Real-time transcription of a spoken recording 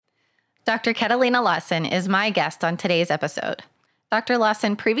Dr. Catalina Lawson is my guest on today's episode. Dr.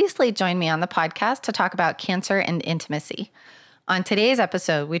 Lawson previously joined me on the podcast to talk about cancer and intimacy. On today's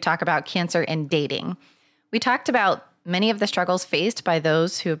episode, we talk about cancer and dating. We talked about many of the struggles faced by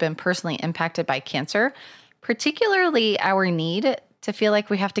those who have been personally impacted by cancer, particularly our need to feel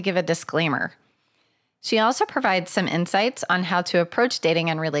like we have to give a disclaimer. She also provides some insights on how to approach dating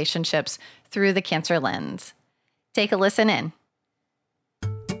and relationships through the cancer lens. Take a listen in.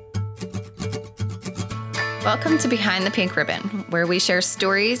 Welcome to Behind the Pink Ribbon, where we share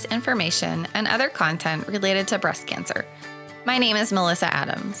stories, information, and other content related to breast cancer. My name is Melissa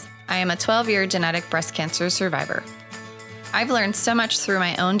Adams. I am a 12-year genetic breast cancer survivor. I've learned so much through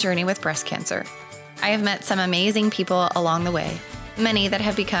my own journey with breast cancer. I have met some amazing people along the way, many that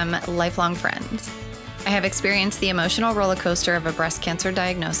have become lifelong friends. I have experienced the emotional roller coaster of a breast cancer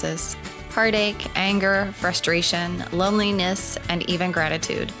diagnosis, heartache, anger, frustration, loneliness, and even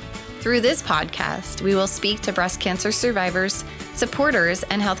gratitude. Through this podcast, we will speak to breast cancer survivors, supporters,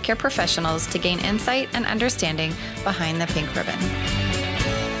 and healthcare professionals to gain insight and understanding behind the pink ribbon.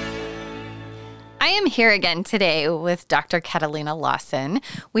 I am here again today with Dr. Catalina Lawson.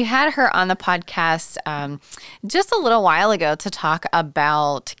 We had her on the podcast just a little while ago to talk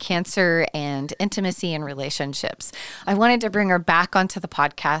about cancer and intimacy and relationships. I wanted to bring her back onto the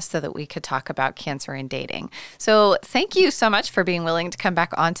podcast so that we could talk about cancer and dating. So thank you so much for being willing to come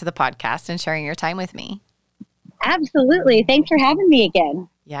back onto the podcast and sharing your time with me. Absolutely. Thanks for having me again.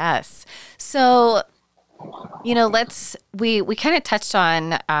 Yes. So, we kind of touched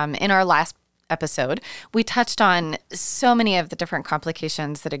on in our last episode, we touched on so many of the different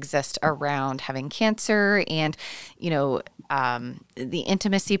complications that exist around having cancer and, the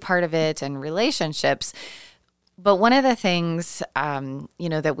intimacy part of it and relationships. But one of the things,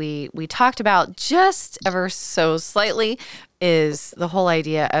 that we talked about just ever so slightly is the whole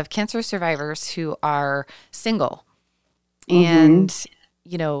idea of cancer survivors who are single. And,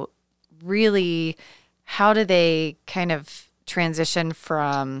 really, how do they kind of transition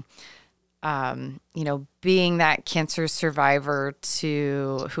from being that cancer survivor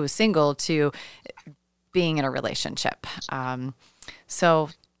who is single to being in a relationship. So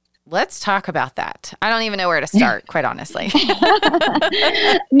let's talk about that. I don't even know where to start, quite honestly.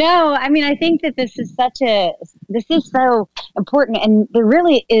 No, I mean, I think that this is so important. And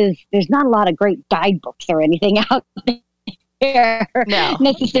there's not a lot of great guidebooks or anything out there. No.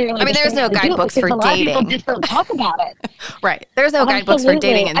 Necessarily. I mean, there's no guidebooks for dating. A lot of people just don't talk about it. Right. There's no guidebooks for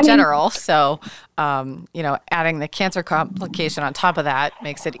dating in general. So, adding the cancer complication on top of that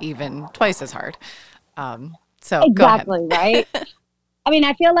makes it even twice as hard. Exactly, right? I mean,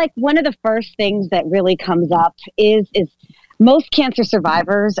 I feel like one of the first things that really comes up is most cancer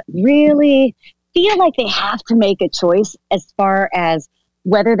survivors really feel like they have to make a choice as far as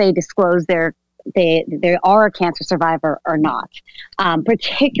whether they disclose they are a cancer survivor or not,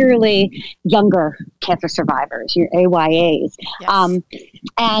 particularly younger cancer survivors, your AYAs. Yes.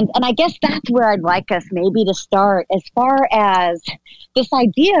 And I guess that's where I'd like us maybe to start as far as this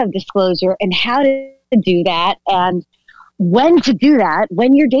idea of disclosure and how to do that and when to do that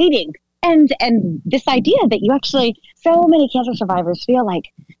when you're dating. And this idea that you actually, so many cancer survivors feel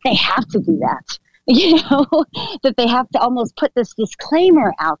like they have to do that. That they have to almost put this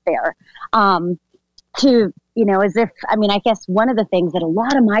disclaimer out there I guess one of the things that a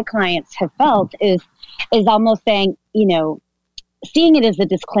lot of my clients have felt is almost saying, seeing it as a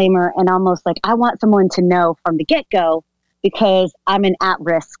disclaimer and almost like, I want someone to know from the get-go because I'm an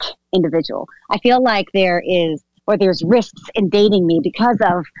at-risk individual. I feel like there's risks in dating me because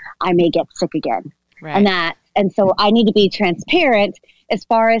of I may get sick again. Right. And so I need to be transparent as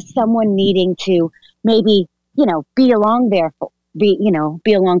far as someone needing to maybe, be along for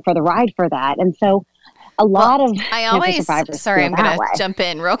the ride for that. And so a lot of cancer survivors I'm going to jump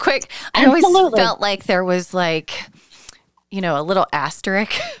in real quick. I always felt like there was a little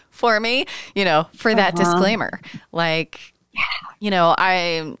asterisk for me, for that disclaimer. I'm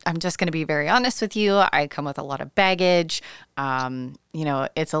just going to be very honest with you. I come with a lot of baggage.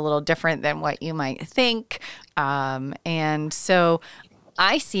 It's a little different than what you might think. And so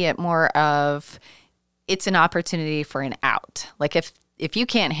I see it more of it's an opportunity for an out. Like if you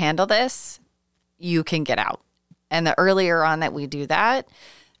can't handle this, you can get out. And the earlier on that we do that,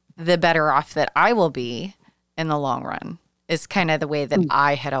 the better off that I will be in the long run is kind of the way that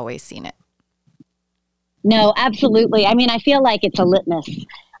I had always seen it. No, absolutely. I mean, I feel like it's a litmus.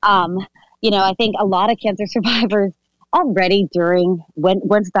 I think a lot of cancer survivors already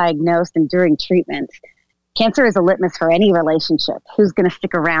once diagnosed and during treatment, cancer is a litmus for any relationship. Who's going to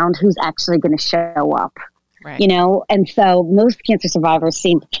stick around? Who's actually going to show up? Right. And so most cancer survivors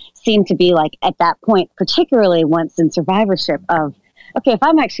seem seem to be like at that point, particularly once in survivorship of, okay, if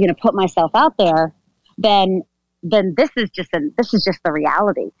I'm actually going to put myself out there, then this is just the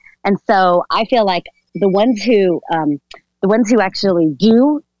reality. And so I feel like the ones who actually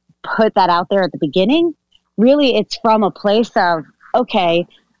do put that out there at the beginning, really it's from a place of, okay,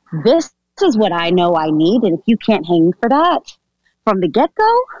 this is what I know I need. And if you can't hang for that from the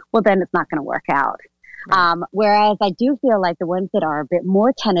get-go, well, then it's not going to work out. Right. Whereas I do feel like the ones that are a bit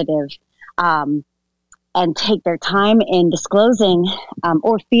more tentative and take their time in disclosing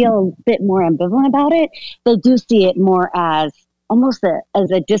or feel a bit more ambivalent about it, they do see it more as almost as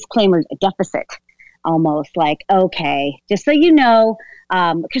a disclaimer, a deficit, almost like, okay, just so you know,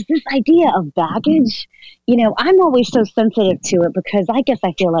 because this idea of baggage, I'm always so sensitive to it because I guess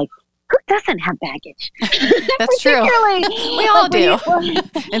I feel like, who doesn't have baggage? That's true. We all do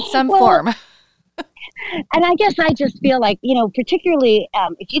in some form. And I guess I just feel like, particularly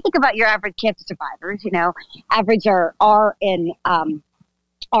if you think about your average cancer survivors, average are in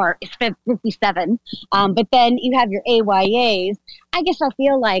is 57. But then you have your AYAs. I guess I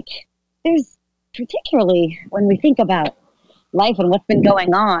feel like there's, particularly when we think about life and what's been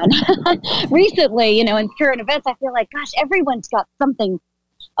going on recently, in current events, I feel like, gosh, everyone's got something,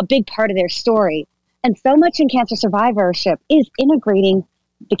 a big part of their story. And so much in cancer survivorship is integrating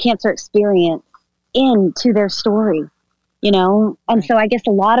the cancer experience into their story, And so I guess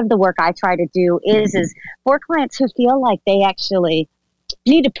a lot of the work I try to do is for clients who feel like they actually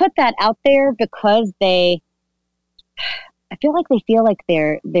need to put that out there because I feel like they feel like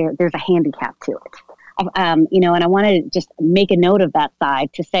there's a handicap to it. And I want to just make a note of that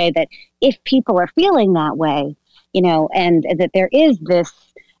side to say that if people are feeling that way, and that there is this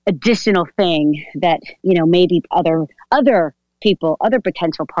additional thing that, maybe other people, other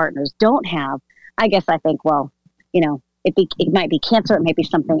potential partners don't have, I guess I think, well, it might be cancer, it may be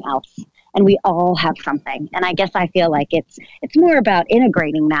something else. And we all have something. And I guess I feel like it's more about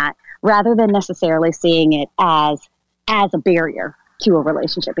integrating that rather than necessarily seeing it as a barrier to a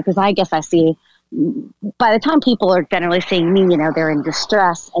relationship. Because I guess I see by the time people are generally seeing me, they're in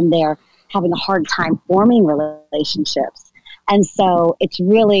distress and they're having a hard time forming relationships. And so it's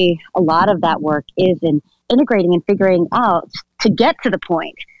really a lot of that work is in integrating and figuring out to get to the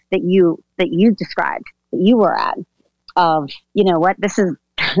point that you described, that you were at, of, what, this is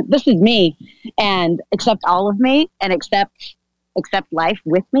me, and accept all of me and accept life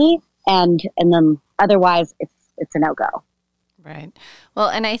with me. And then otherwise it's a no-go. Right. Well,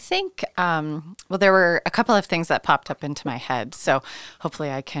 and I think, there were a couple of things that popped up into my head, so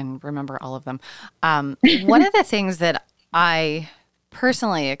hopefully I can remember all of them. One of the things that I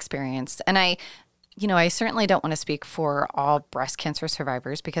personally experienced, and I certainly don't want to speak for all breast cancer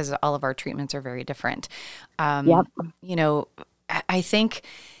survivors because all of our treatments are very different. Yep. I think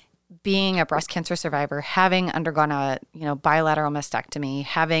being a breast cancer survivor, having undergone a, bilateral mastectomy,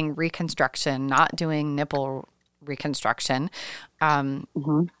 having reconstruction, not doing nipple reconstruction,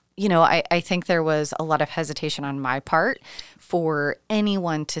 I think there was a lot of hesitation on my part for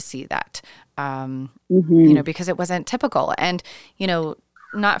anyone to see that, because it wasn't typical. And,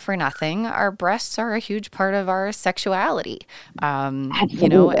 not for nothing, our breasts are a huge part of our sexuality,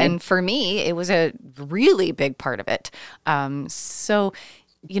 and for me, it was a really big part of it. So,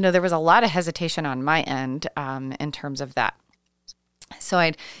 there was a lot of hesitation on my end in terms of that. So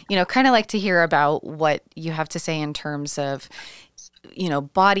I'd, kind of like to hear about what you have to say in terms of,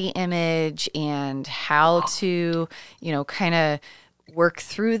 body image and how to, kind of work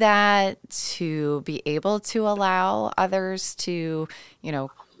through that to be able to allow others to,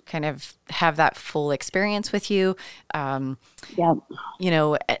 kind of have that full experience with you. At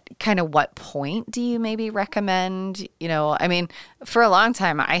kind of what point do you maybe recommend, for a long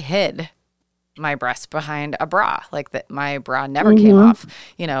time I hid my breast behind a bra, like that my bra never came off,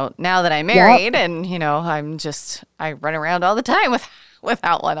 now that I'm married and, I run around all the time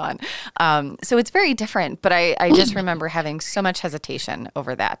without one on. So it's very different, but I just remember having so much hesitation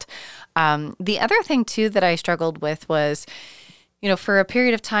over that. The other thing too that I struggled with was, for a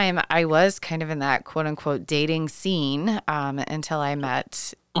period of time, I was kind of in that quote unquote dating scene until I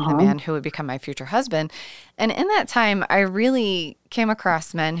met the man who would become my future husband. And in that time, I really came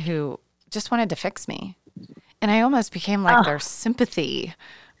across men who just wanted to fix me. And I almost became like their sympathy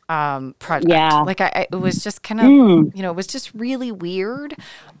project. Yeah. Like it was just kind of, it was just really weird.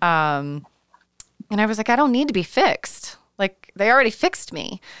 And I was like, I don't need to be fixed. Like they already fixed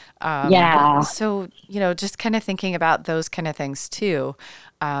me. So, just kind of thinking about those kind of things too.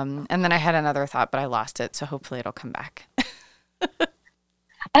 And then I had another thought, but I lost it. So hopefully it'll come back.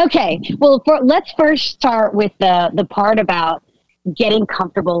 Okay. Well, let's first start with the part about getting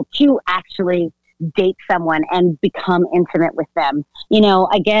comfortable to actually date someone and become intimate with them.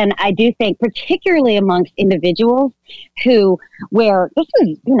 Again, I do think particularly amongst individuals where this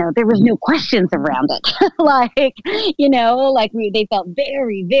is, there was no questions around it. They felt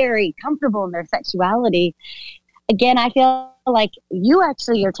very, very comfortable in their sexuality. Again, I feel like you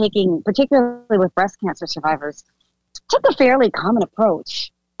actually are taking, particularly with breast cancer survivors, took a fairly common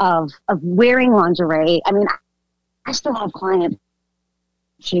approach of wearing lingerie. I mean, I still have clients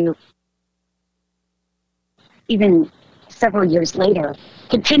who, even several years later,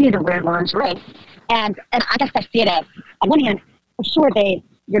 continue to wear lingerie. And I guess I see it as, on one hand, I'm sure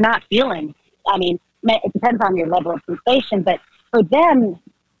you're not feeling, I mean, it depends on your level of sensation, but for them,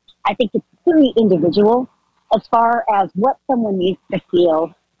 I think it's very individual as far as what someone needs to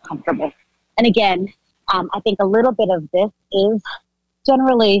feel comfortable. And again, I think a little bit of this is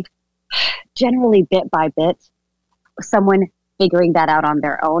generally bit by bit, someone figuring that out on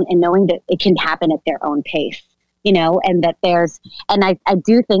their own and knowing that it can happen at their own pace, and that I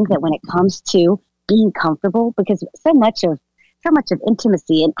do think that when it comes to being comfortable, because so much of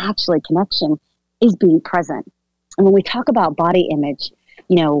intimacy and actually connection is being present. And when we talk about body image,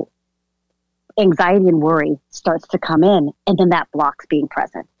 anxiety and worry starts to come in, and then that blocks being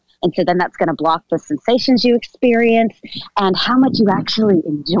present. And so then that's going to block the sensations you experience and how much you actually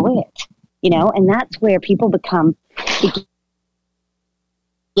enjoy it, and that's where people begin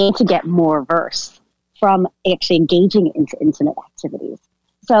to get more averse from actually engaging into intimate activities.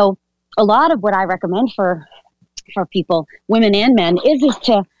 So a lot of what I recommend for people, women and men, is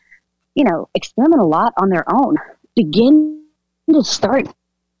to, experiment a lot on their own. Begin to start.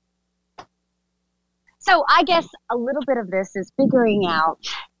 So I guess a little bit of this is figuring out,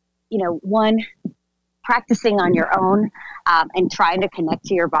 one, practicing on your own and trying to connect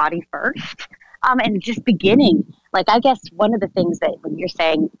to your body first, and just beginning. Like, I guess one of the things that when you're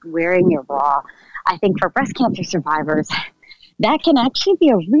saying wearing your bra, I think for breast cancer survivors, that can actually be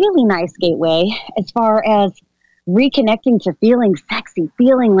a really nice gateway as far as reconnecting to feeling sexy,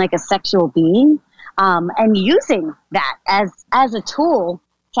 feeling like a sexual being, and using that as a tool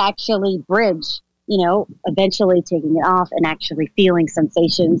to actually bridge, eventually taking it off and actually feeling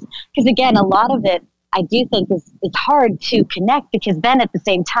sensations. Because again, a lot of it I do think is hard to connect, because then at the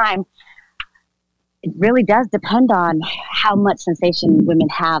same time, it really does depend on how much sensation women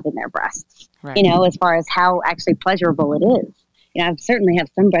have in their breasts, right. As far as how actually pleasurable it is. I certainly have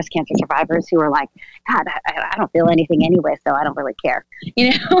some breast cancer survivors who are like, God, I don't feel anything anyway, so I don't really care.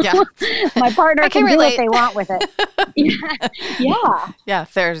 Yeah. My partner can do what they want with it. Yeah.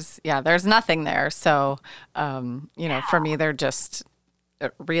 There's nothing there. So, for me, they're just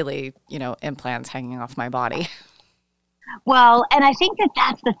really, implants hanging off my body. Well, and I think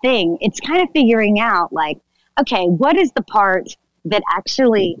that's the thing. It's kind of figuring out, like, okay, what is the part that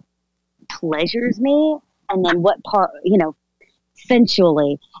actually pleasures me, and then what part,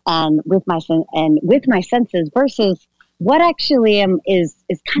 sensually and with my senses, versus what actually is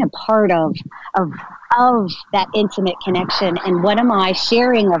kind of part of that intimate connection, and what am I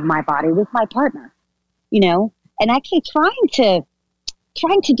sharing of my body with my partner, and actually trying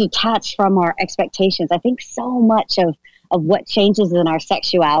to detach from our expectations. I think so much of what changes in our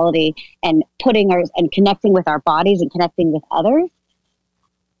sexuality and and connecting with our bodies and connecting with others,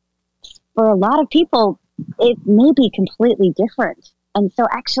 for a lot of people, it may be completely different. And so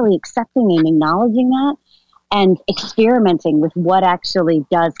actually accepting and acknowledging that and experimenting with what actually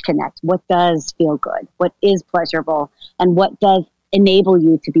does connect, what does feel good, what is pleasurable, and what does enable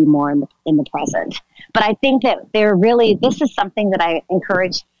you to be more in the present. But I think that this is something that I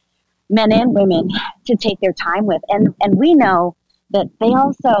encourage men and women to take their time with. And we know that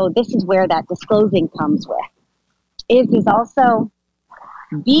this is where that disclosing comes with, is also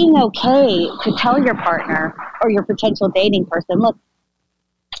being okay to tell your partner or your potential dating person, look,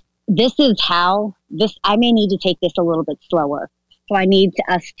 I may need to take this a little bit slower. So I need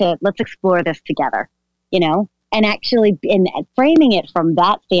let's explore this together, and actually in framing it from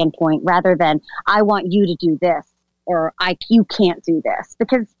that standpoint, rather than I want you to do this, or you can't do this.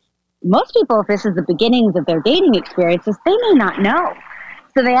 Because most people, if this is the beginnings of their dating experiences, they may not know.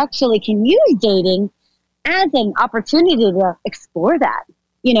 So they actually can use dating as an opportunity to explore that.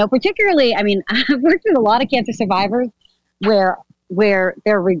 Particularly, I mean, I've worked with a lot of cancer survivors where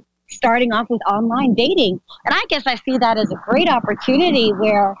they're starting off with online dating. And I guess I see that as a great opportunity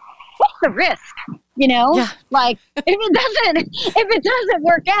where, what's the risk? Yeah. Like if it doesn't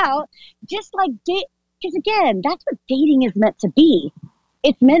work out, just like because again, that's what dating is meant to be.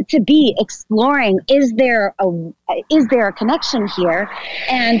 it's meant to be exploring, is there a connection here,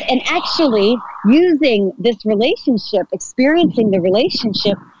 and actually using this relationship, experiencing the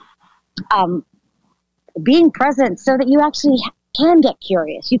relationship, being present so that you actually can get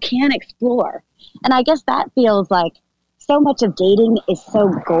curious, you can explore. And I guess that feels like so much of dating is so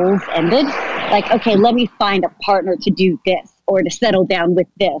goals ended. Like, okay, let me find a partner to do this or to settle down with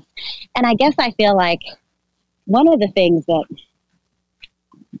this. And I guess I feel like one of the things that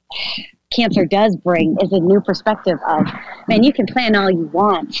Cancer does bring is a new perspective of, man, you can plan all you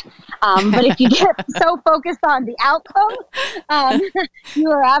want. But if you get so focused on the outcome, you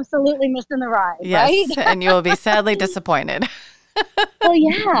are absolutely missing the ride, yes, right? And you will be sadly disappointed. Well,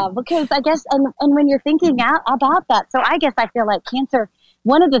 yeah, because I guess, and when you're thinking out about that, so I guess I feel like Cancer,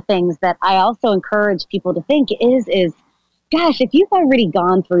 one of the things that I also encourage people to think is, gosh, if you've already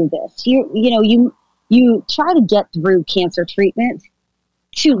gone through this, you try to get through cancer treatment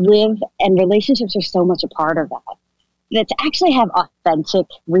to live, and relationships are so much a part of that. That to actually have authentic,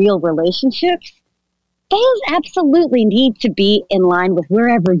 real relationships, those absolutely need to be in line with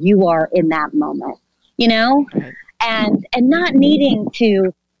wherever you are in that moment, Right. and not needing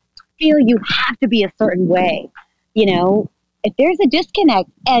to feel you have to be a certain way, if there's a disconnect,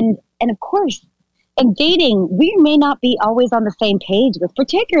 and of course, in dating, we may not be always on the same page with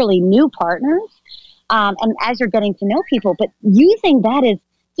particularly new partners. And as you're getting to know people, but using that as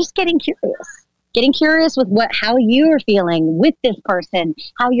just getting curious with how you are feeling with this person,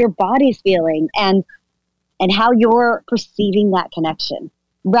 how your body's feeling, and how you're perceiving that connection,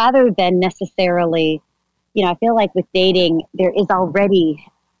 rather than necessarily, I feel like with dating, there is already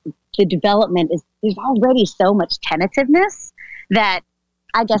there's already so much tentativeness that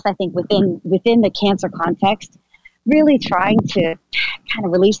I guess I think within the cancer context, really trying to kind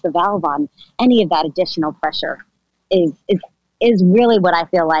of release the valve on any of that additional pressure is really what I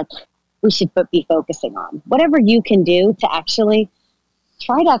feel like we should be focusing on. Whatever you can do to actually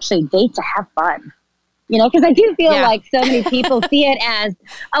try to actually date to have fun. Because I do feel like so many people see it as,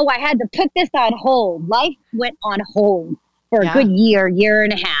 oh, I had to put this on hold. Life went on hold for a good year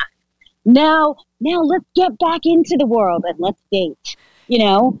and a half. Now let's get back into the world and let's date,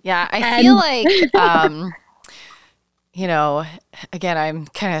 Yeah, I feel like, again, I'm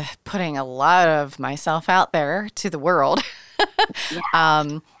kind of putting a lot of myself out there to the world,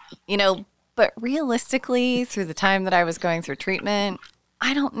 but realistically, through the time that I was going through treatment,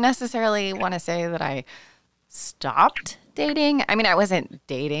 I don't necessarily want to say that I stopped dating. I mean, I wasn't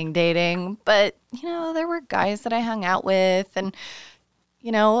dating, but, there were guys that I hung out with, and,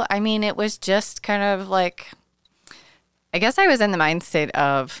 it was just kind of like, I guess I was in the mindset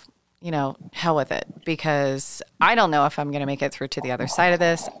of, hell with it, because I don't know if I'm going to make it through to the other side of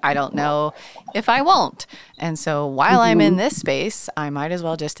this. I don't know if I won't. And so while I'm in this space, I might as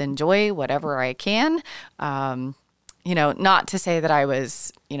well just enjoy whatever I can. Not to say that I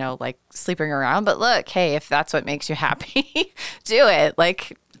was, like sleeping around, but look, hey, if that's what makes you happy, do it.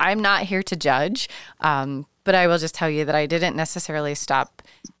 Like, I'm not here to judge. But I will just tell you that I didn't necessarily stop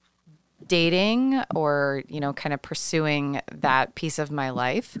dating or, kind of pursuing that piece of my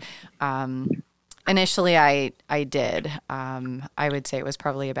life. Initially I did. I would say it was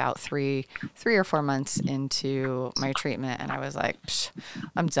probably about three or 4 months into my treatment. And I was like,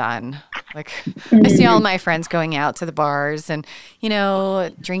 I'm done. Like, I see all my friends going out to the bars and,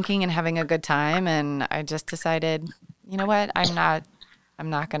 drinking and having a good time. And I just decided, you know what? I'm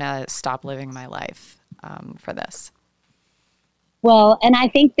not going to stop living my life, for this. Well, and I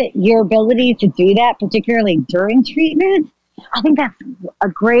think that your ability to do that, particularly during treatment, I think that's a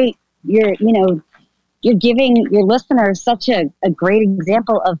great, you're giving your listeners such a great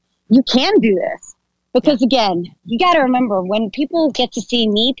example of you can do this. Because again, you got to remember, when people get to see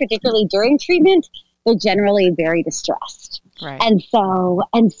me, particularly during treatment, they're generally very distressed. Right. And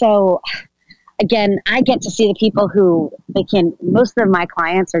so again, I get to see the people who most of my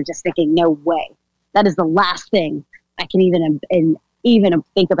clients are just thinking, no way. That is the last thing I can even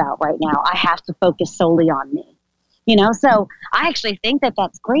think about right now. I have to focus solely on me, So I actually think that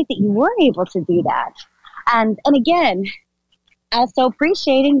that's great that you were able to do that, and again, also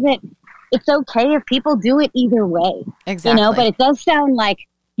appreciating that it's okay if people do it either way. Exactly. But it does sound like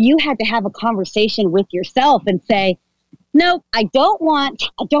you had to have a conversation with yourself and say, no, I don't want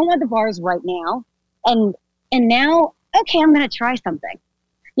the bars right now, and now, okay, I'm going to try something.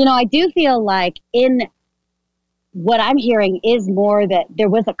 I do feel like in what I'm hearing is more that there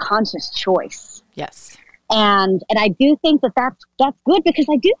was a conscious choice. Yes. And I do think that that's good, because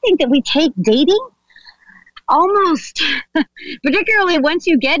I do think that we take dating almost, particularly once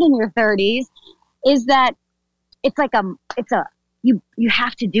you get in your 30s, is that it's like it's a you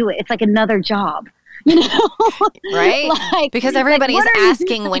have to do it. It's like another job, you know? Right? Like, because everybody's like,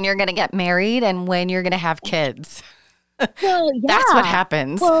 asking when you're going to get married and when you're going to have kids. Well, yeah. That's what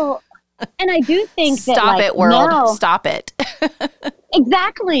happens. Well, and I do think that Stop like, it, world. now, Stop it.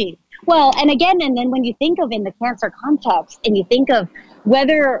 exactly. Well, and then when you think of in the cancer context and you think of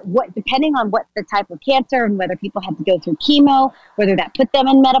depending on what the type of cancer and whether people have to go through chemo, whether that put them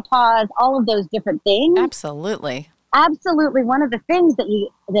in menopause, all of those different things. Absolutely. Absolutely. One of the things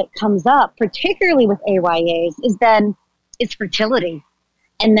that comes up, particularly with AYAs, is fertility.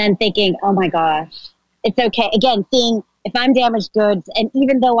 And then thinking, oh my gosh, it's okay. Again, seeing if I'm damaged goods, and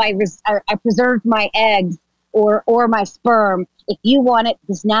even though I preserved my eggs or my sperm, if you want it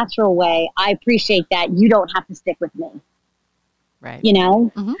this natural way, I appreciate that. You don't have to stick with me. Right. You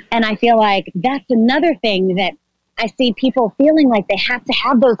know? Mm-hmm. And I feel like that's another thing that I see people feeling like they have to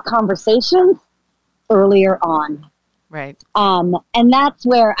have those conversations earlier on. Right. And that's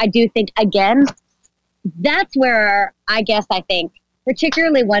where I do think, again, that's where I think,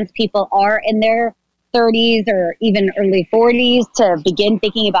 particularly once people are in their 30s or even early 40s to begin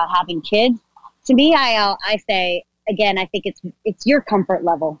thinking about having kids, to me, I say, again, I think it's your comfort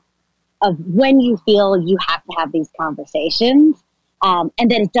level of when you feel you have to have these conversations, and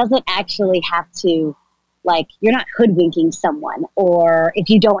that it doesn't actually have to, like, you're not hoodwinking someone, or if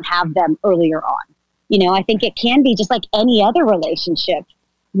you don't have them earlier on. You know, I think it can be just like any other relationship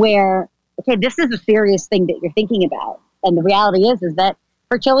where, okay, this is a serious thing that you're thinking about. And the reality is that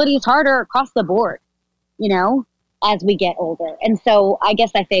fertility is harder across the board, you know, as we get older. And so I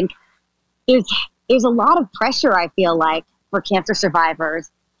guess I think there's a lot of pressure, I feel like, for cancer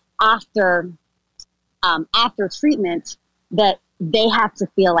survivors after treatment, that they have to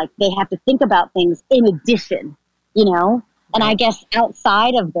feel like they have to think about things in addition, you know? And I guess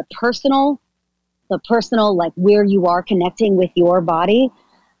outside of the personal, like where you are connecting with your body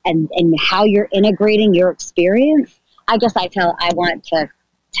and how you're integrating your experience, I guess I want to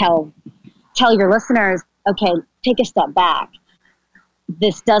tell your listeners, okay, take a step back.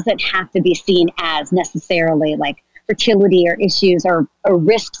 This doesn't have to be seen as necessarily like fertility or issues or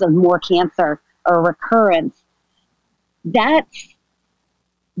risks of more cancer or recurrence. That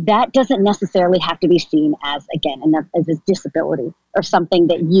doesn't necessarily have to be seen as, again, as a disability or something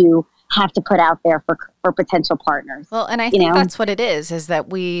that you have to put out there for potential partners. Well, and I think that's what it is that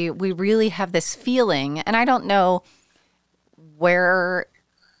we really have this feeling, and I don't know where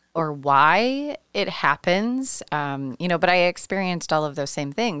or why it happens, but I experienced all of those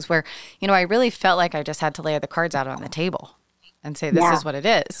same things where, I really felt like I just had to lay the cards out on the table and say, this is what it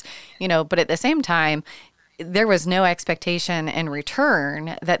is, but at the same time, there was no expectation in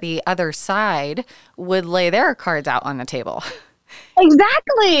return that the other side would lay their cards out on the table.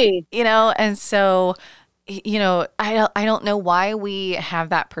 Exactly. And so, I don't know why we have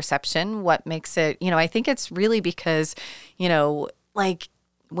that perception. What makes it, I think it's really because, like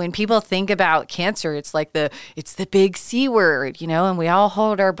when people think about cancer, it's like it's the big C word, and we all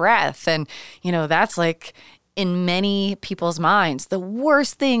hold our breath. And, that's like in many people's minds, the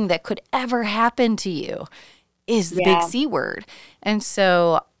worst thing that could ever happen to you is the big C word. And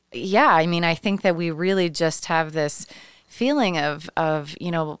so, I think that we really just have this feeling of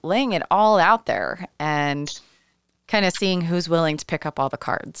laying it all out there and kind of seeing who's willing to pick up all the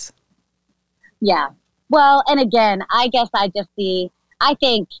cards. Yeah. Well, and again, I guess I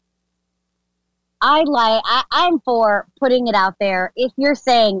think I'm for putting it out there. If you're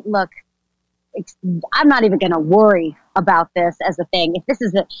saying, look, I'm not even going to worry about this as a thing. If this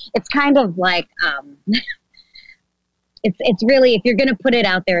is it's kind of like, it's really, if you're going to put it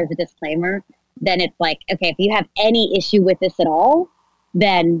out there as a disclaimer, then it's like, okay, if you have any issue with this at all,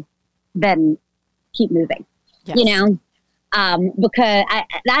 then keep moving, yes. Because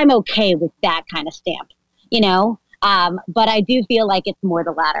I'm okay with that kind of stamp, but I do feel like it's more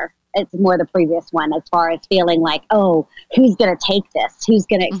the latter. It's more the previous one as far as feeling like, oh, who's going to take this? Who's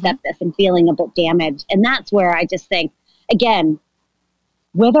going to accept this? And feeling a bit damaged. And that's where I just think, again,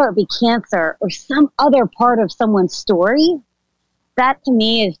 whether it be cancer or some other part of someone's story, that to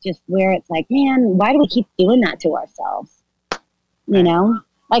me is just where it's like, man, why do we keep doing that to ourselves?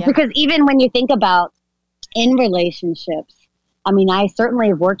 Because even when you think about in relationships, I certainly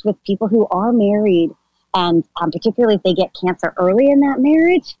have worked with people who are married, and particularly if they get cancer early in that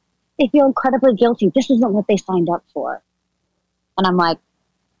marriage, they feel incredibly guilty. This isn't what they signed up for. And I'm like,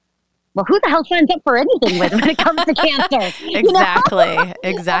 well, who the hell signs up for anything when it comes to cancer? Exactly. Like,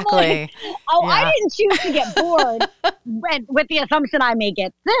 I didn't choose to get bored with the assumption I may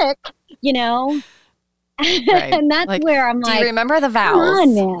get sick, Right. And that's like, where I'm like, do you remember the vows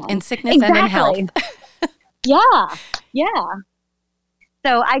on, man. in sickness and in health? Yeah.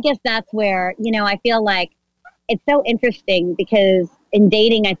 So I guess that's where, I feel like it's so interesting because in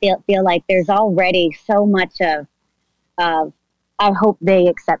dating, I feel like there's already so much of I hope they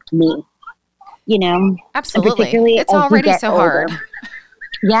accept me, and Absolutely. particularly It's as you already get so older. hard.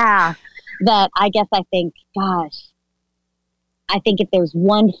 Yeah, that I guess I think, gosh, I think if there's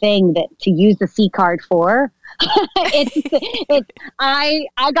one thing that to use the C card for, it's I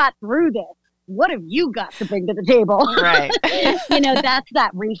got through this. What have you got to bring to the table? Right. That's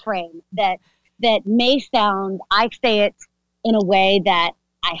that reframe that may sound, I say it in a way that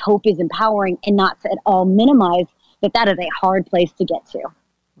I hope is empowering and not at all minimize that is a hard place to get to.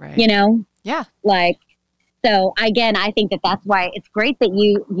 Right. Yeah. So again, I think that's why it's great that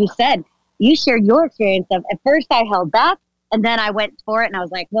you said you shared your experience of at first I held back and then I went for it and I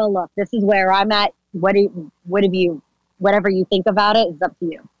was like, well, look, this is where I'm at. Whatever you think about it is up to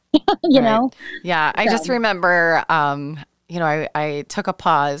you. you know? Yeah. I just remember, I took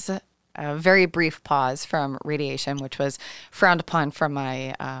a very brief pause from radiation, which was frowned upon from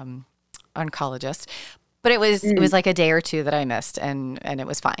my oncologist. But it was like a day or two that I missed, and it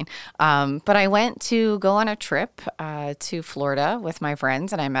was fine. But I went to go on a trip to Florida with my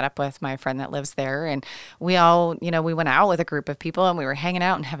friends, and I met up with my friend that lives there. And we all, we went out with a group of people, and we were hanging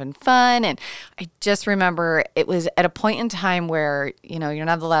out and having fun. And I just remember it was at a point in time where, you're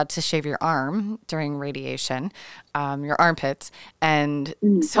not allowed to shave your arm during radiation, your armpits. And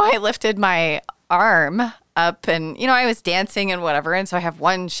so I lifted my arm up and, I was dancing and whatever. And so I have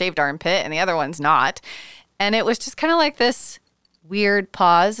one shaved armpit and the other one's not. And it was just kind of like this weird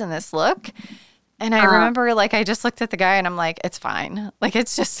pause and this look. And I remember I just looked at the guy and I'm like, it's fine.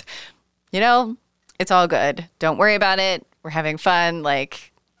 It's just, it's all good. Don't worry about it. We're having fun.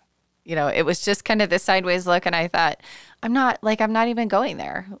 It was just kind of this sideways look. And I thought, I'm not even going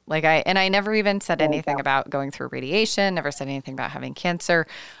there. I never even said anything about going through radiation, never said anything about having cancer.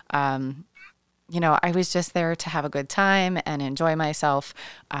 I was just there to have a good time and enjoy myself.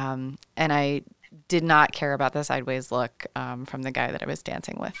 And I did not care about the sideways look from the guy that I was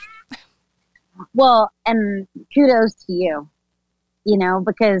dancing with. Well, and kudos to you,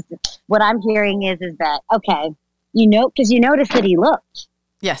 because what I'm hearing is that, okay, because you noticed that he looked.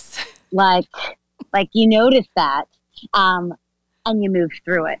 Yes. You noticed that and you moved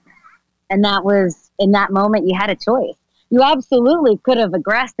through it. And that was, in that moment, you had a choice. You absolutely could have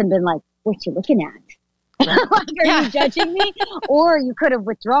aggressed and been like, what you looking at? Are you judging me? Or you could have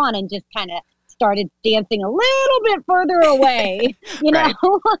withdrawn and just kind of started dancing a little bit further away, know?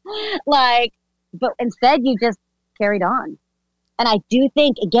 But instead you just carried on. And I do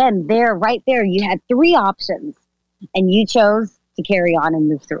think, again, right there, you had three options and you chose to carry on and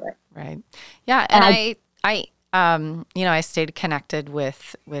move through it. Right. Yeah. And I stayed connected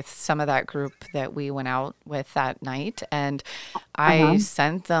with some of that group that we went out with that night. And I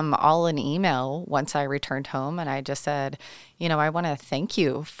sent them all an email once I returned home. And I just said, I want to thank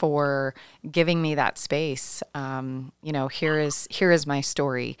you for giving me that space. Here is my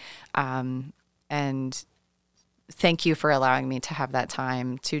story. And thank you for allowing me to have that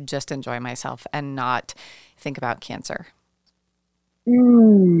time to just enjoy myself and not think about cancer.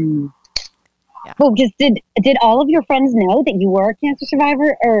 Yeah. Well, just did all of your friends know that you were a cancer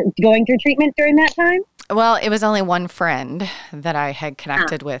survivor or going through treatment during that time? Well, it was only one friend that I had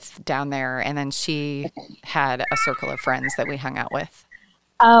connected with down there, and then she had a circle of friends that we hung out with.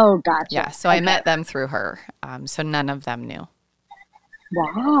 Oh, gotcha. Yeah, so I met them through her, so none of them knew.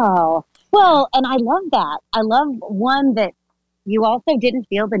 Wow. Well, and I love that. I love, one, that you also didn't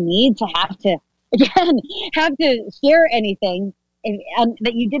feel the need to have to share anything.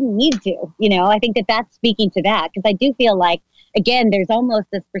 That you didn't need to, I think that's speaking to that, because I do feel like, again, there's almost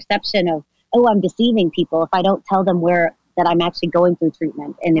this perception of, oh, I'm deceiving people if I don't tell them that I'm actually going through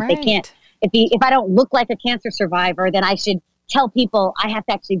treatment. And if they can't, if I don't look like a cancer survivor, then I should tell people. I have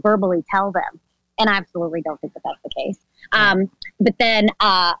to actually verbally tell them. And I absolutely don't think that that's the case. But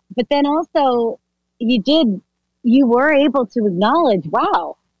then also you were able to acknowledge,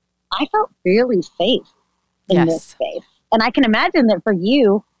 wow, I felt really safe in this space. And I can imagine that for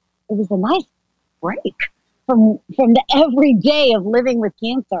you, it was a nice break from the everyday of living with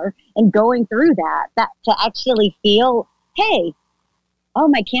cancer and going through that to actually feel, hey, oh,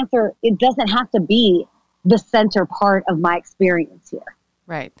 my cancer, it doesn't have to be the center part of my experience here.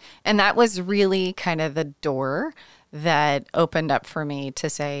 Right. And that was really kind of the door that opened up for me to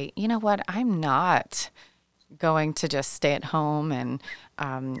say, you know what, I'm not going to just stay at home and,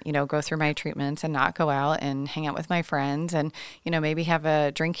 go through my treatments and not go out and hang out with my friends and, maybe have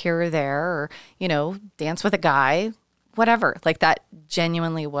a drink here or there or, dance with a guy, whatever. That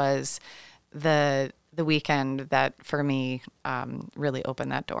genuinely was the the weekend that for me really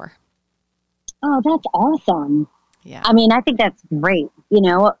opened that door. Oh, that's awesome. Yeah. I mean, I think that's great,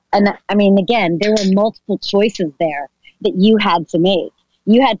 and I mean, again, there were multiple choices there that you had to make.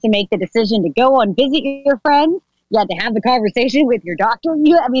 You had to make the decision to go and visit your friends. You had to have the conversation with your doctor.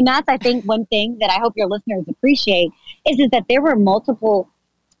 I mean, that's, I think, one thing that I hope your listeners appreciate is that there were multiple,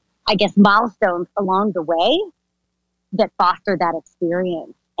 I guess, milestones along the way that foster that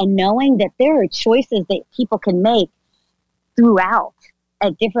experience. And knowing that there are choices that people can make throughout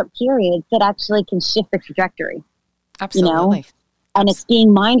at different periods that actually can shift the trajectory. Absolutely. And it's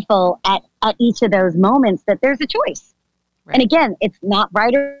being mindful at each of those moments that there's a choice. Right. And again, it's not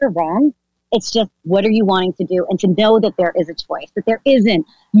right or wrong. It's just, what are you wanting to do? And to know that there is a choice, that there isn't,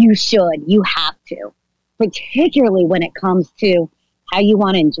 you should, you have to, particularly when it comes to how you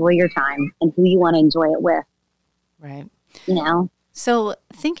want to enjoy your time and who you want to enjoy it with. Right. So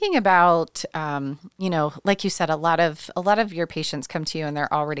thinking about, like you said, a lot of your patients come to you and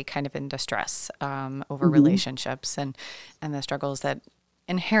they're already kind of in distress over relationships and the struggles that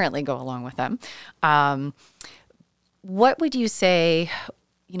inherently go along with them. What would you say,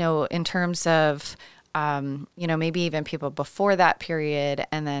 in terms of, maybe even people before that period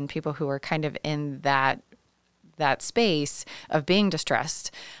and then people who are kind of in that space of being distressed,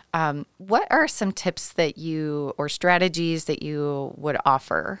 what are some tips that or strategies that you would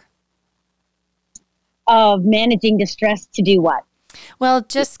offer? Of managing distress to do what? Well,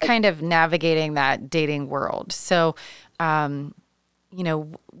 just kind of navigating that dating world. So,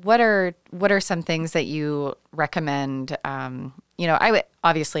 what are some things that you recommend? I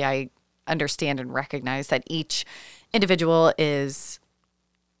understand and recognize that each individual is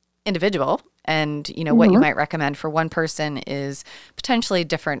individual. And, what you might recommend for one person is potentially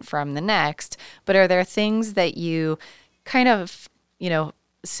different from the next. But are there things that you kind of,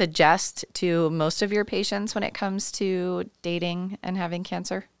 suggest to most of your patients when it comes to dating and having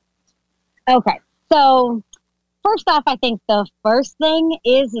cancer? Okay. So first off, I think the first thing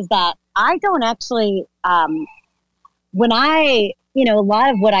is that I don't actually, when a lot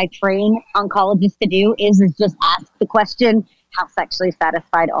of what I train oncologists to do is just ask the question, how sexually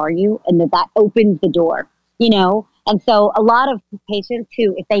satisfied are you? And that opens the door, And so a lot of patients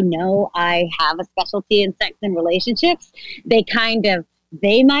who, if they know I have a specialty in sex and relationships, they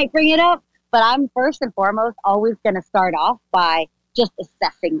might bring it up, but I'm first and foremost always going to start off by just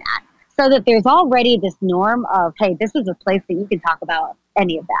assessing that so that there's already this norm of, hey, this is a place that you can talk about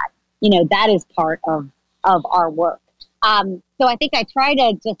any of that. That is part of our work. So I think I try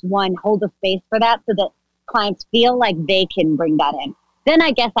to just hold a space for that so that clients feel like they can bring that in. Then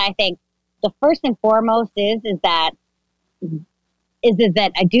I guess I think the first and foremost is that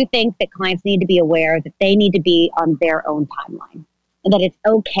I do think that clients need to be aware that they need to be on their own timeline and that it's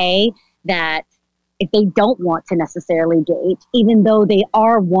okay that if they don't want to necessarily date, even though they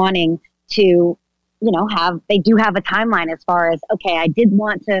are wanting to, they do have a timeline as far as, okay, I did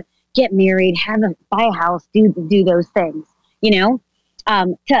want to get married, buy a house, do those things,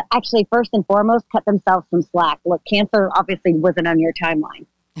 to actually first and foremost cut themselves some slack. Look, cancer obviously wasn't on your timeline.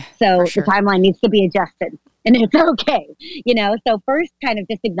 So the timeline needs to be adjusted and it's okay, so first kind of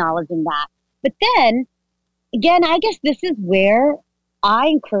just acknowledging that. But then again, I guess this is where I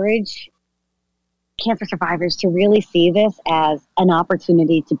encourage cancer survivors to really see this as an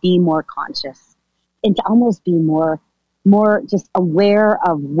opportunity to be more conscious and to almost be more just aware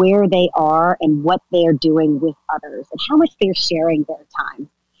of where they are and what they're doing with others and how much they're sharing their time,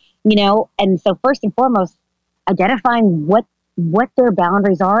 And so first and foremost, identifying what their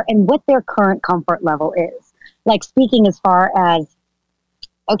boundaries are and what their current comfort level is. Like speaking as far as,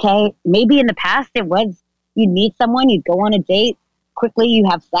 okay, maybe in the past it was you'd meet someone, you'd go on a date, quickly you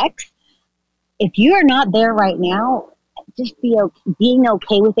have sex. If you are not there right now, just being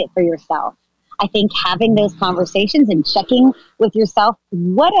okay with it for yourself. I think having those conversations and checking with yourself,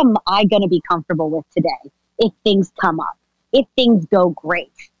 what am I going to be comfortable with today if things come up, if things go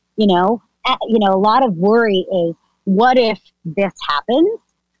great? A lot of worry is, what if this happens?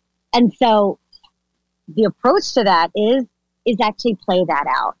 And so the approach to that is actually play that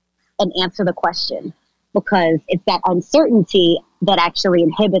out and answer the question, because it's that uncertainty that actually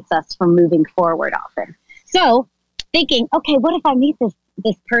inhibits us from moving forward often. So thinking, okay, what if I meet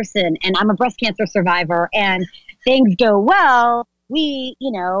this person and I'm a breast cancer survivor and things go well,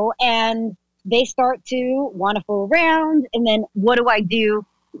 and they start to want to fool around. And then what do I do?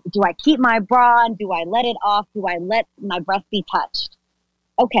 Do I keep my bra on? Do I let it off? Do I let my breast be touched?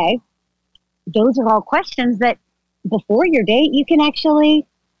 Okay. Those are all questions that before your date, you can actually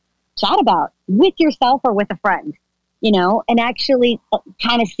chat about with yourself or with a friend, and actually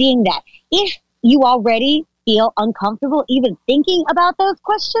kind of seeing that. If you already feel uncomfortable even thinking about those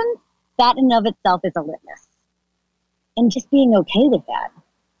questions, that in and of itself is a litmus. And just being okay with that.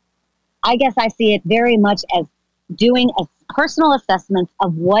 I guess I see it very much as doing a personal assessment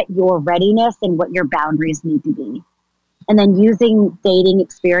of what your readiness and what your boundaries need to be. And then using dating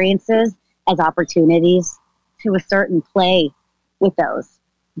experiences as opportunities to assert and play with those.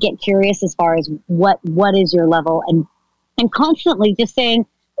 Get curious as far as what is your level, and constantly just saying,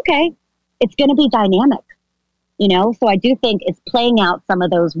 okay, it's going to be dynamic, you know? So I do think it's playing out some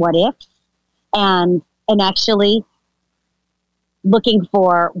of those what ifs and actually looking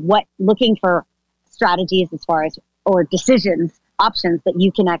for strategies as far as, or decisions, options that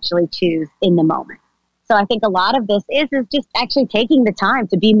you can actually choose in the moment. So I think a lot of this is just actually taking the time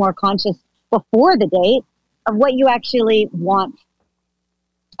to be more conscious before the date of what you actually want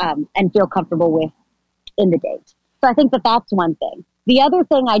and feel comfortable with in the date. So I think that that's one thing. The other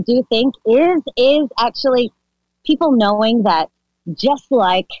thing I do think is actually people knowing that just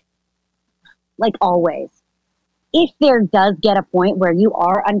like always, if there does get a point where you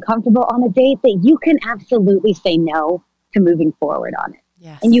are uncomfortable on a date, that you can absolutely say no to moving forward on it.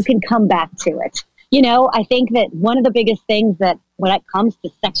 Yes. And you can come back to it. You know, I think that one of the biggest things that when it comes to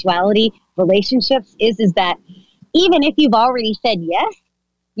sexuality, relationships is that even if you've already said yes,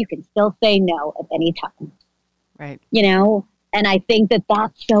 you can still say no at any time. Right. You know, and I think that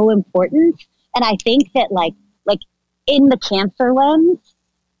that's so important. And I think that like in the cancer lens,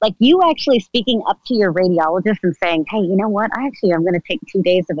 like you actually speaking up to your radiologist and saying, hey, you know what? I'm going to take 2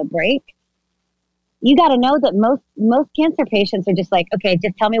 days of a break. You got to know that most cancer patients are just like, okay,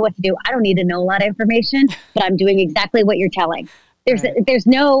 just tell me what to do. I don't need to know a lot of information, but I'm doing exactly what you're telling. There's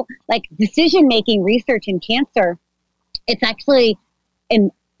no like decision-making research in cancer. It's actually,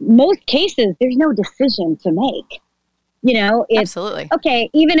 in most cases, there's no decision to make. You know, it's absolutely okay.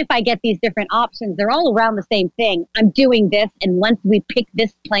 Even if I get these different options, they're all around the same thing. I'm doing this. And once we pick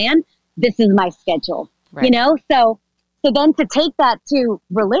this plan, this is my schedule, right. You know? So then to take that to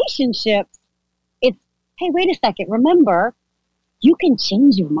relationships, it's, hey, wait a second. Remember, you can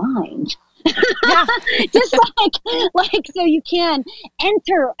change your mind. Yeah. Just like, so you can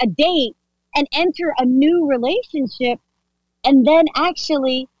enter a date and enter a new relationship and then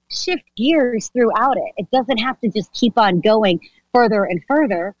actually shift gears throughout it. It doesn't have to just keep on going further and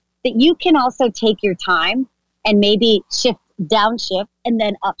further, that you can also take your time and maybe downshift and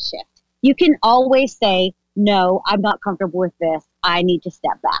then upshift. You can always say, no, I'm not comfortable with this. I need to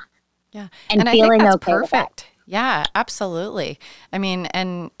step back. Yeah. And I feeling think that's okay perfect. With that. Yeah, absolutely. I mean,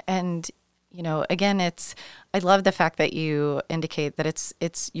 and you know, again, I love the fact that you indicate that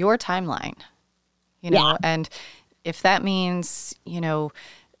it's your timeline, you know, Yeah. and if that means, you know,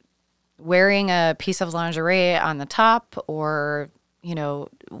 wearing a piece of lingerie on the top or, you know,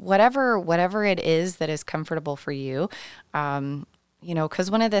 whatever it is that is comfortable for you. You know,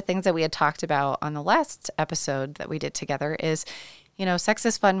 because one of the things that we had talked about on the last episode that we did together is, you know, sex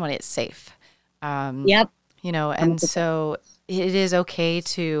is fun when it's safe. Yep. You know, and so it is okay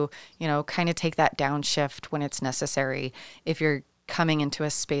to, you know, kind of take that downshift when it's necessary if you're coming into a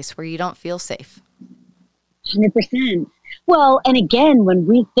space where you don't feel safe. 100%. Well, and again, when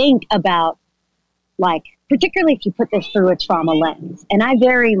we think about, like, particularly if you put this through a trauma lens, and I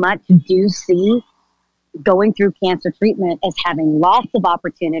very much do see going through cancer treatment as having lots of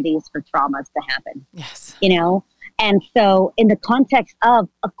opportunities for traumas to happen. Yes. You know? And so in the context of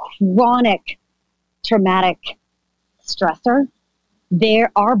a chronic traumatic stressor,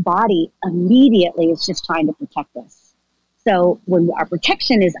 our body immediately is just trying to protect us. So when our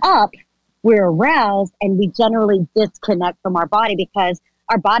protection is up, we're aroused and we generally disconnect from our body because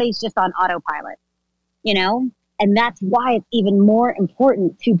our body's just on autopilot, you know? And that's why it's even more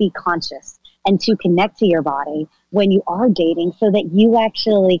important to be conscious and to connect to your body when you are dating so that you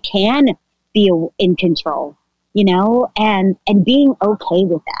actually can be in control, you know, and being okay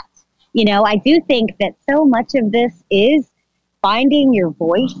with that. You know, I do think that so much of this is finding your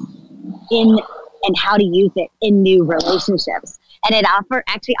voice and how to use it in new relationships. And it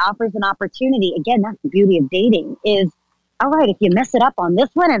actually offers an opportunity. Again, that's the beauty of dating is, all right, if you mess it up on this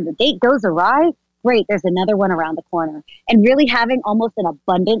one and the date goes awry, great, there's another one around the corner. And really having almost an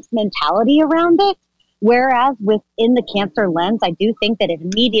abundance mentality around it. Whereas within the cancer lens, I do think that it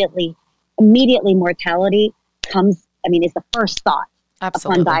immediately mortality is the first thought.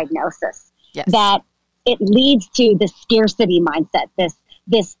 Absolutely. Upon diagnosis. Yes. That it leads to the scarcity mindset,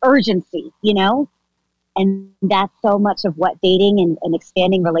 this urgency, you know? And that's so much of what dating and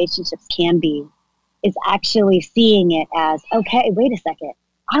expanding relationships can be, is actually seeing it as, okay, wait a second,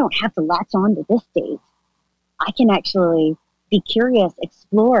 I don't have to latch on to this date. I can actually be curious,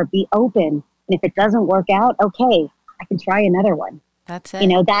 explore, be open, And if it doesn't work out, okay, I can try another one. That's it. You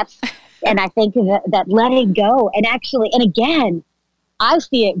know, and I think that letting go and again, I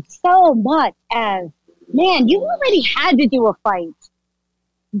see it so much as, man, you already had to do a fight.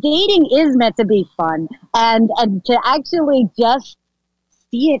 Dating is meant to be fun, and to actually just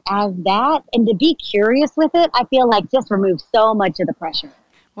see it as that and to be curious with it, I feel like just removes so much of the pressure,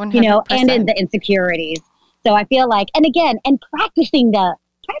 100%. you know, and in the insecurities. So I feel like, and again, and practicing that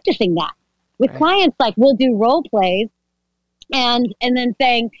with clients, like we'll do role plays and then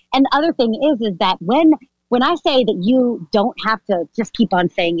saying, and the other thing is that when I say that you don't have to just keep on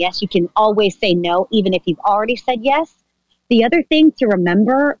saying yes, you can always say no, even if you've already said yes. The other thing to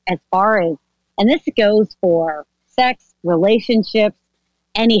remember as far as, and this goes for sex, relationships,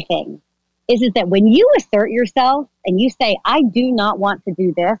 anything, is that when you assert yourself and you say, I do not want to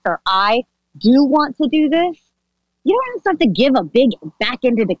do this, or I do want to do this, you don't have to give a big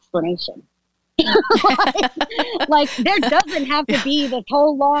back-ended explanation. like there doesn't have to be this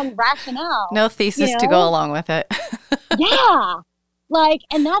whole long rationale. No thesis to go along with it. Yeah. Like,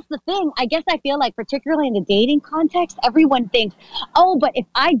 and that's the thing. I guess I feel like particularly in the dating context, everyone thinks, oh, but if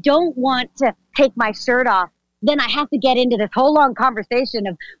I don't want to take my shirt off, then I have to get into this whole long conversation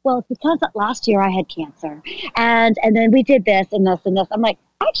of, well, it's because last year I had cancer and then we did this and this and this. I'm like,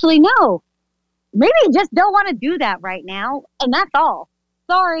 actually, no, maybe you just don't want to do that right now. And that's all.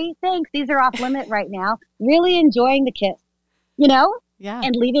 Sorry, thanks. These are off limit right now. Really enjoying the kiss, you know? Yeah.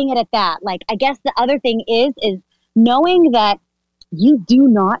 And leaving it at that. Like, I guess the other thing is knowing that you do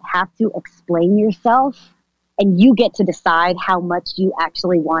not have to explain yourself and you get to decide how much you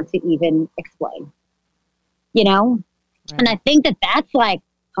actually want to even explain, you know? Right. And I think that's like,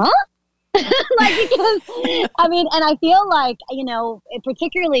 huh? like, because, I mean, and I feel like, you know,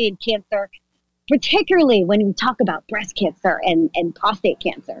 particularly in cancer, particularly when we talk about breast cancer and prostate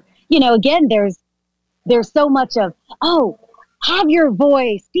cancer, you know, again, there's so much of, oh, have your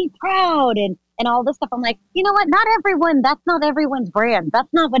voice, be proud, and all this stuff. I'm like, you know what? That's not everyone's brand.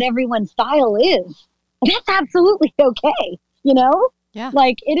 That's not what everyone's style is. And that's absolutely okay. You know? Yeah.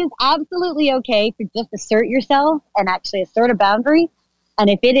 Like, it is absolutely okay to just assert yourself and actually assert a boundary. And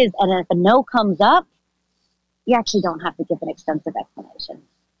if a no comes up, you actually don't have to give an extensive explanation.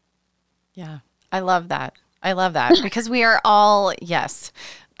 Yeah. I love that because we are all, yes.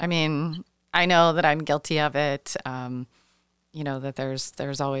 I mean, I know that I'm guilty of it. You know, that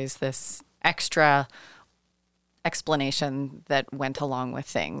there's always this extra explanation that went along with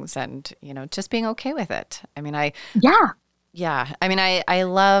things and, you know, just being okay with it. I mean, I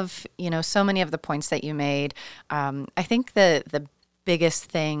love, you know, so many of the points that you made. I think the biggest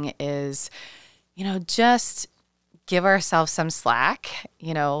thing is, you know, just give ourselves some slack.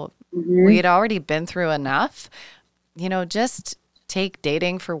 You know, we had already been through enough, you know, just take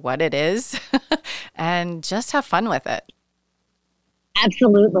dating for what it is and just have fun with it.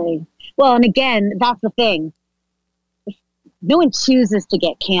 Absolutely. Well, and again, that's the thing. No one chooses to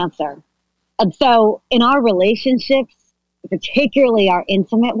get cancer. And so in our relationships, particularly our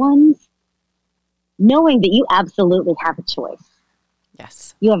intimate ones, knowing that you absolutely have a choice.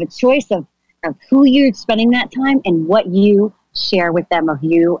 Yes. You have a choice of who you're spending that time and what you share with them of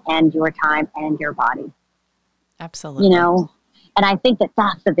you and your time and your body. Absolutely. You know, and I think that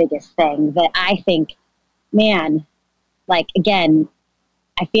that's the biggest thing that I think, man, like, again,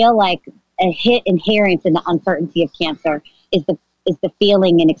 I feel like a hit inherent in the uncertainty of cancer is the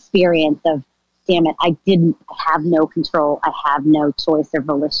feeling and experience of, damn it, I have no control. I have no choice or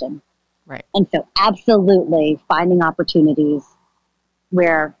volition. Right. And so absolutely finding opportunities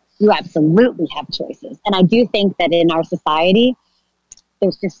where you absolutely have choices. And I do think that in our society,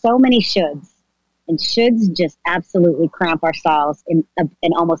 there's just so many shoulds, and shoulds just absolutely cramp our styles in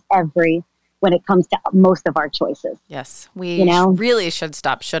almost when it comes to most of our choices. Yes. We really should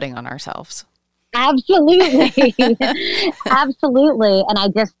stop shoulding on ourselves. Absolutely. Absolutely. And I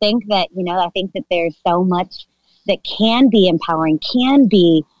just think that, you know, I think that there's so much that can be empowering, can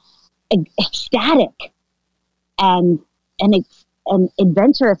be ecstatic and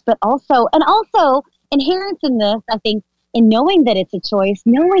adventurous, but also inherent in this, I think, in knowing that it's a choice,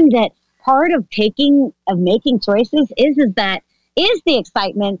 knowing that part of making choices is the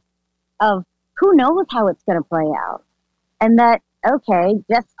excitement of who knows how it's going to play out. And that, okay,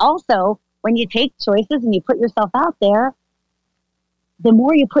 just also when you take choices and you put yourself out there, the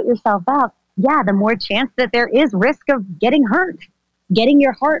more you put yourself out, the more chance that there is risk of getting hurt, getting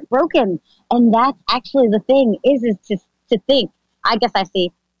your heart broken. And that's actually the thing is to think, I guess I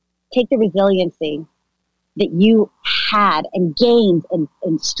see, take the resiliency that you had and gained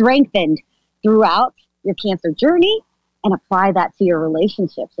and strengthened throughout your cancer journey and apply that to your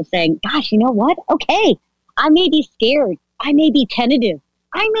relationships of saying, gosh, you know what? Okay, I may be scared. I may be tentative.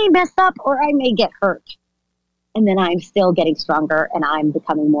 I may mess up or I may get hurt. And then I'm still getting stronger and I'm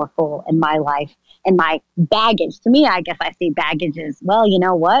becoming more full in my life and my baggage. To me, I guess I see baggage as, well, you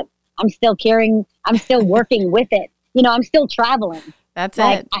know what? I'm still working with it. I'm still traveling. That's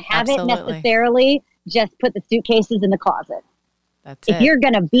like, it. I haven't Absolutely. necessarily just put the suitcases in the closet. That's if it. you're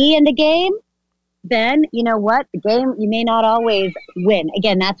going to be in the game, then you know what? The game, you may not always win.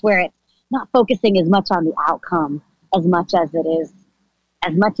 Again, that's where it's not focusing as much on the outcome as much as it is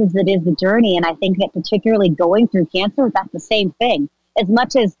the journey. And I think that particularly going through cancer, that's the same thing. As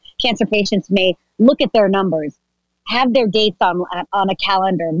much as cancer patients may look at their numbers, have their dates on a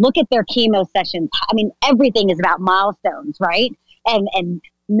calendar, look at their chemo sessions. I mean, everything is about milestones, right? And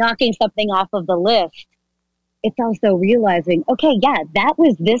knocking something off of the list. It's also realizing, okay, yeah, that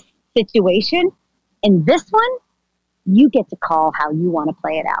was this situation. And this one, you get to call how you want to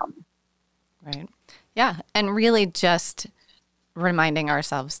play it out. Right. Yeah. And really just reminding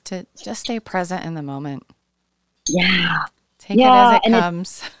ourselves to just stay present in the moment. Yeah. Take it as it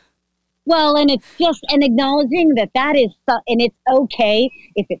comes. And it's just, and acknowledging that is, and it's okay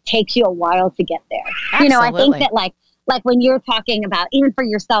if it takes you a while to get there. Absolutely. I think that like when you're talking about, even for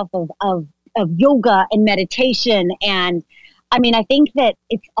yourself of yoga and meditation. And I mean, I think that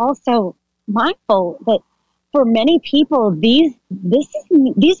it's also mindful that for many people, these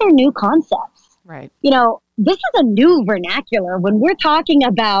are new concepts. Right. This is a new vernacular when we're talking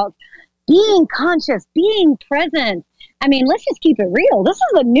about being conscious, being present. I mean, let's just keep it real. This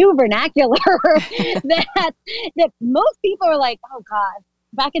is a new vernacular that most people are like, oh God,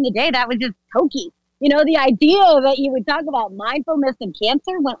 back in the day, that was just hokey. The idea that you would talk about mindfulness and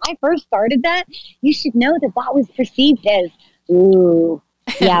cancer, when I first started that, you should know that was perceived as, ooh,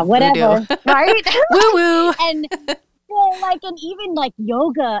 yeah, whatever, right? Woo-woo. And even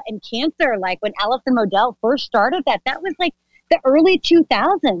yoga and cancer, like when Alison Modell first started that was like the early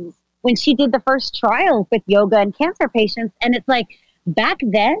 2000s when she did the first trials with yoga and cancer patients. And it's like, back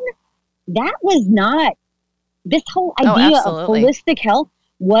then, that was not, this whole idea of holistic health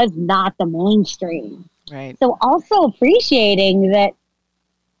was not the mainstream. Right. So also appreciating that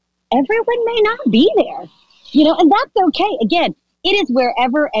everyone may not be there, and that's okay. Again, it is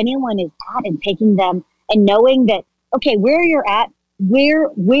wherever anyone is at and taking them and knowing that, okay, where you're at, where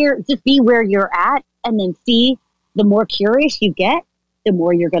just be where you're at, and then see the more curious you get, the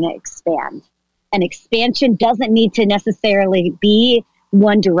more you're going to expand. And expansion doesn't need to necessarily be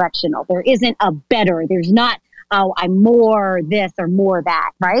one directional. There isn't a better, there's not, oh, I'm more this or more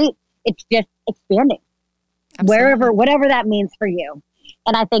that, right? It's just expanding. Absolutely. Wherever, whatever that means for you.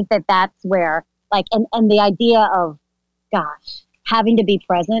 And I think that that's where, and the idea of, gosh, having to be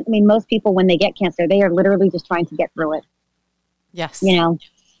present. I mean, most people, when they get cancer, they are literally just trying to get through it. Yes. And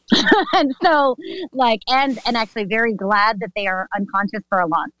so, and actually very glad that they are unconscious for a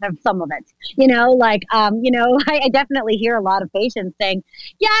lot of some of it. I definitely hear a lot of patients saying,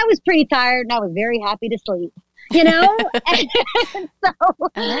 yeah, I was pretty tired and I was very happy to sleep. And that's okay. And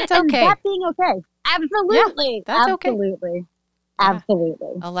that being okay. Absolutely. Yeah, that's absolutely. Okay.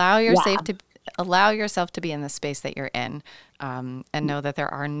 Absolutely. Allow yourself to be in the space that you're in, and know that there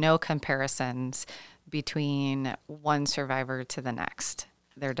are no comparisons between one survivor to the next.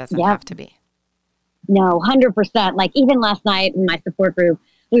 There doesn't have to be. No, 100%. Even last night in my support group,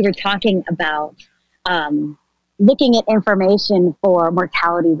 we were talking about looking at information for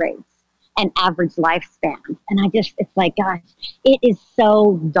mortality rates and average lifespan. And it's like, gosh, it is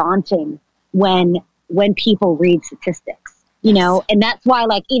so daunting when people read statistics, and that's why,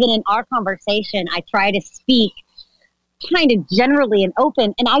 even in our conversation, I try to speak kind of generally and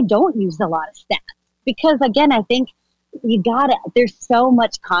open, and I don't use a lot of stats because, again, I think there's so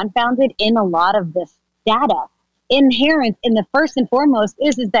much confounded in a lot of this data. Inherent in the first and foremost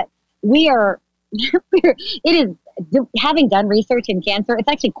is that having done research in cancer, it's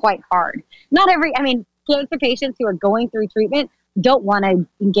actually quite hard. Cancer patients who are going through treatment don't want to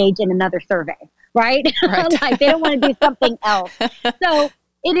engage in another survey, right? They don't want to do something else. So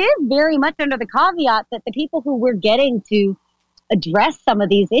it is very much under the caveat that the people who we're getting to address some of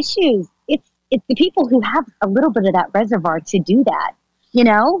these issues, it's the people who have a little bit of that reservoir to do that,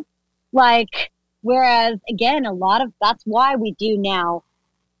 whereas again, that's why we do now.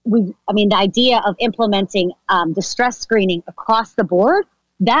 The idea of implementing distress screening across the board,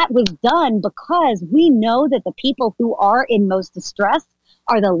 that was done because we know that the people who are in most distress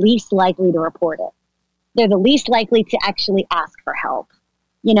are the least likely to report it. They're the least likely to actually ask for help,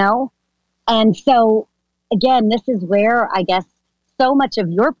 And so, again, this is where I guess so much of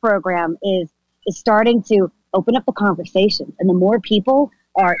your program is starting to open up the conversations. And the more people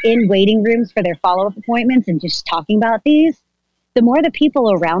are in waiting rooms for their follow-up appointments and just talking about these, the more the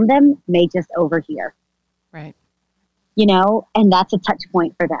people around them may just overhear. Right. And that's a touch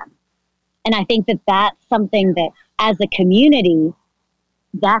point for them. And I think that that's something that as a community,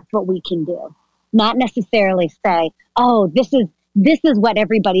 that's what we can do. Not necessarily say, oh, this is what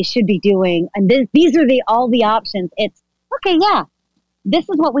everybody should be doing. And these are all the options. It's okay. Yeah. This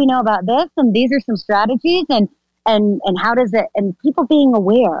is what we know about this. And these are some strategies and how does it, and people being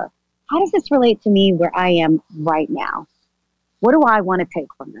aware, how does this relate to me where I am right now? What do I want to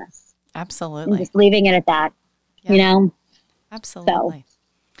take from this? Absolutely. And just leaving it at that, Absolutely.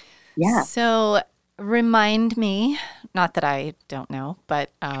 So, yeah. So remind me, not that I don't know,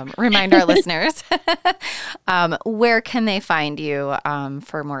 but remind our listeners, where can they find you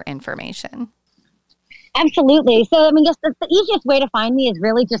for more information? Absolutely. So, just the easiest way to find me is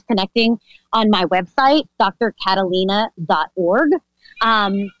really just connecting on my website, drcatalina.org.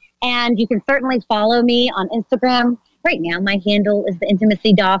 And you can certainly follow me on Instagram. Right now, my handle is the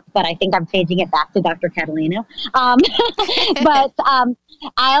Intimacy Doc, but I think I'm changing it back to Dr. Catalina. But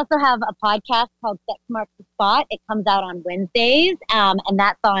I also have a podcast called Sex Marks the Spot. It comes out on Wednesdays, and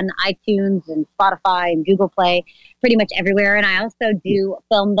that's on iTunes and Spotify and Google Play, pretty much everywhere. And I also do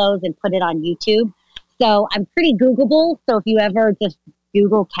film those and put it on YouTube. So I'm pretty Googleable. So if you ever just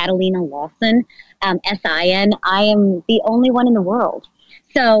Google Catalina Lawson, S-I-N, I am the only one in the world.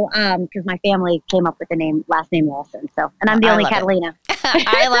 So, because my family came up with the last name Lawson. So, and I'm the only Catalina.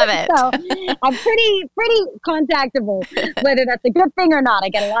 I love it. So I'm pretty contactable, whether that's a good thing or not. I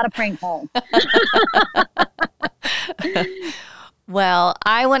get a lot of prank calls. Well,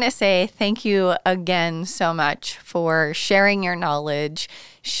 I want to say thank you again so much for sharing your knowledge,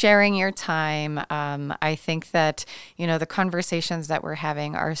 sharing your time. I think that, the conversations that we're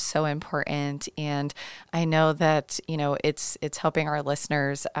having are so important. And I know that, it's helping our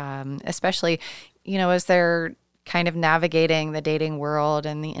listeners, especially, as they're kind of navigating the dating world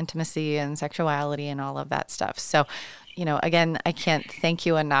and the intimacy and sexuality and all of that stuff. So, again, I can't thank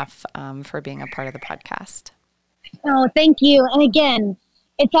you enough for being a part of the podcast. Oh, thank you. And again,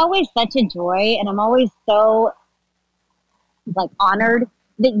 it's always such a joy, and I'm always so honored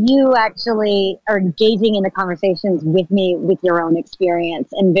that you actually are engaging in the conversations with me with your own experience.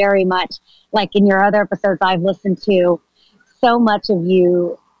 And very much like in your other episodes I've listened to, so much of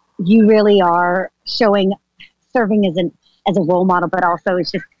you really are serving as a role model, but also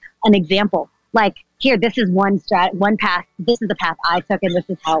it's just an example. Like, here, this is one path. This is the path I took, and this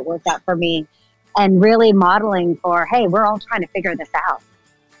is how it worked out for me. And really modeling for, hey, we're all trying to figure this out,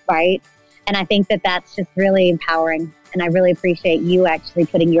 right? And I think that that's just really empowering. And I really appreciate you actually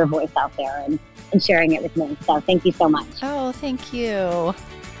putting your voice out there and sharing it with me. So thank you so much. Oh, thank you.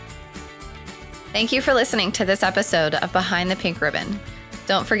 Thank you for listening to this episode of Behind the Pink Ribbon.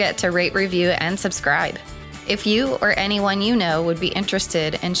 Don't forget to rate, review, and subscribe. If you or anyone you know would be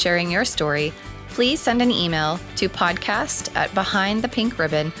interested in sharing your story, please send an email to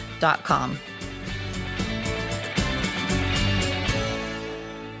podcast@behindthepinkribbon.com.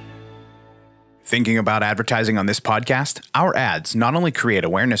 Thinking about advertising on this podcast? Our ads not only create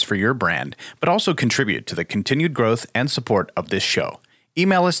awareness for your brand, but also contribute to the continued growth and support of this show.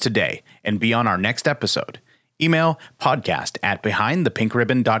 Email us today and be on our next episode. Email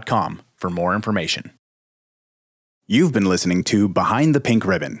podcast@behindthepinkribbon.com for more information. You've been listening to Behind the Pink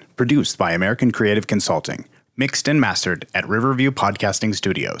Ribbon, produced by American Creative Consulting, mixed and mastered at Riverview Podcasting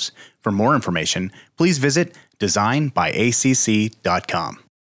Studios. For more information, please visit designbyacc.com.